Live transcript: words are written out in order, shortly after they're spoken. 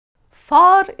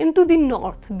Far into the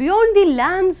north, beyond the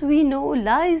lands we know,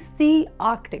 lies the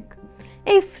Arctic,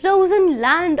 a frozen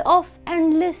land of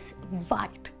endless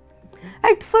white.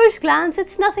 At first glance,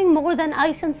 it's nothing more than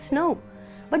ice and snow.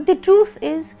 But the truth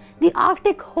is, the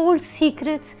Arctic holds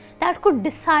secrets that could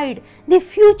decide the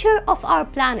future of our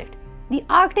planet. The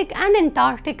Arctic and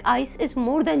Antarctic ice is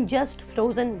more than just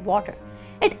frozen water.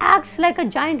 It acts like a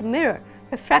giant mirror,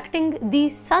 refracting the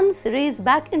sun's rays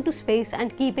back into space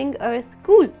and keeping Earth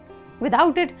cool.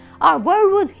 Without it, our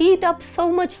world would heat up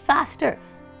so much faster.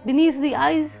 Beneath the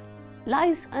ice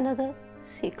lies another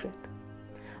secret.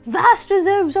 Vast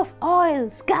reserves of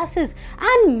oils, gases,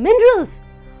 and minerals,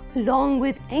 along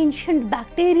with ancient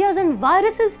bacteria and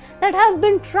viruses that have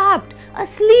been trapped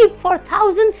asleep for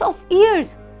thousands of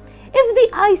years. If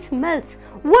the ice melts,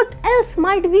 what else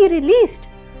might be released?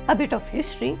 A bit of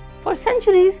history. For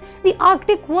centuries, the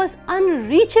Arctic was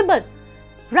unreachable,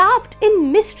 wrapped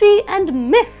in mystery and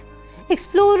myth.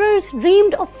 Explorers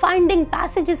dreamed of finding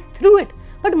passages through it,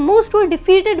 but most were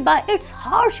defeated by its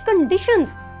harsh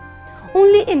conditions.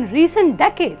 Only in recent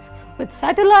decades, with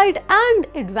satellite and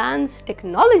advanced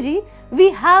technology, we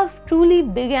have truly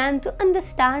begun to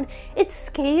understand its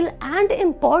scale and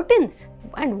importance.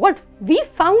 And what we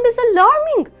found is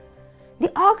alarming.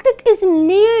 The Arctic is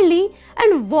nearly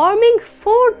and warming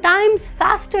 4 times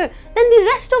faster than the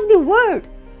rest of the world.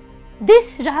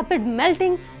 This rapid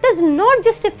melting does not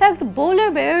just affect polar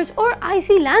bears or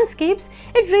icy landscapes,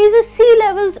 it raises sea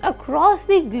levels across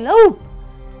the globe,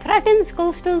 threatens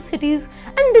coastal cities,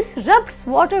 and disrupts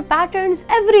water patterns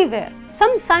everywhere.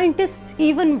 Some scientists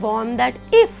even warn that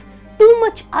if too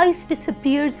much ice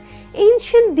disappears,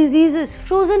 ancient diseases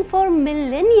frozen for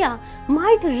millennia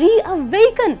might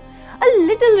reawaken. A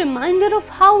little reminder of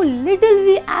how little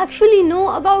we actually know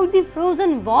about the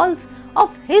frozen walls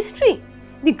of history.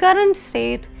 The current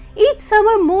state: each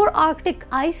summer more Arctic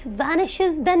ice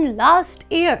vanishes than last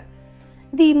year.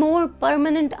 The more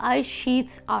permanent ice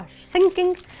sheets are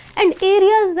sinking, and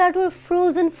areas that were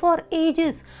frozen for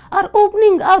ages are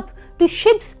opening up to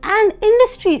ships and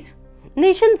industries.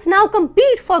 Nations now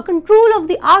compete for control of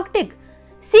the Arctic,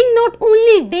 seeing not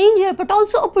only danger but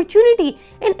also opportunity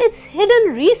in its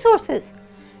hidden resources.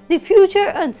 The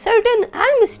future uncertain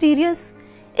and mysterious.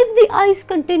 If the ice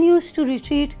continues to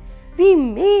retreat, we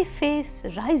may face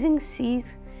rising seas,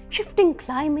 shifting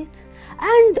climates,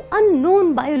 and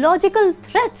unknown biological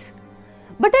threats.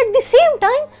 But at the same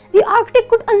time, the Arctic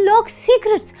could unlock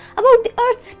secrets about the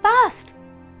Earth's past.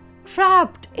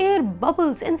 Trapped air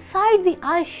bubbles inside the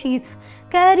ice sheets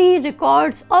carry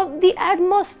records of the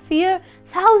atmosphere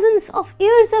thousands of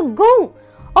years ago,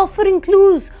 offering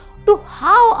clues to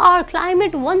how our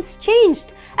climate once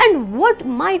changed and what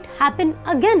might happen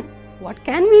again. What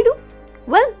can we do?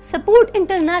 Well, support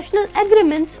international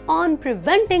agreements on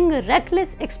preventing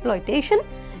reckless exploitation,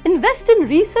 invest in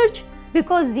research,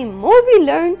 because the more we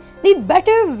learn, the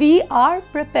better we are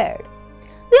prepared.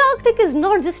 The Arctic is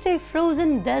not just a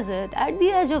frozen desert at the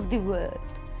edge of the world.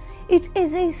 It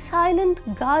is a silent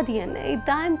guardian, a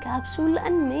time capsule,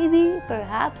 and maybe,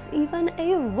 perhaps even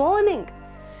a warning.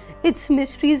 Its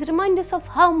mysteries remind us of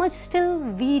how much still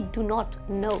we do not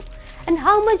know, and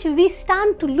how much we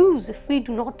stand to lose if we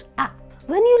do not act.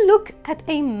 When you look at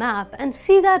a map and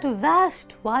see that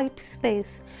vast white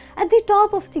space at the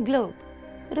top of the globe,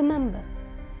 remember,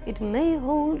 it may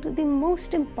hold the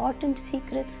most important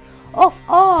secrets of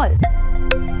all.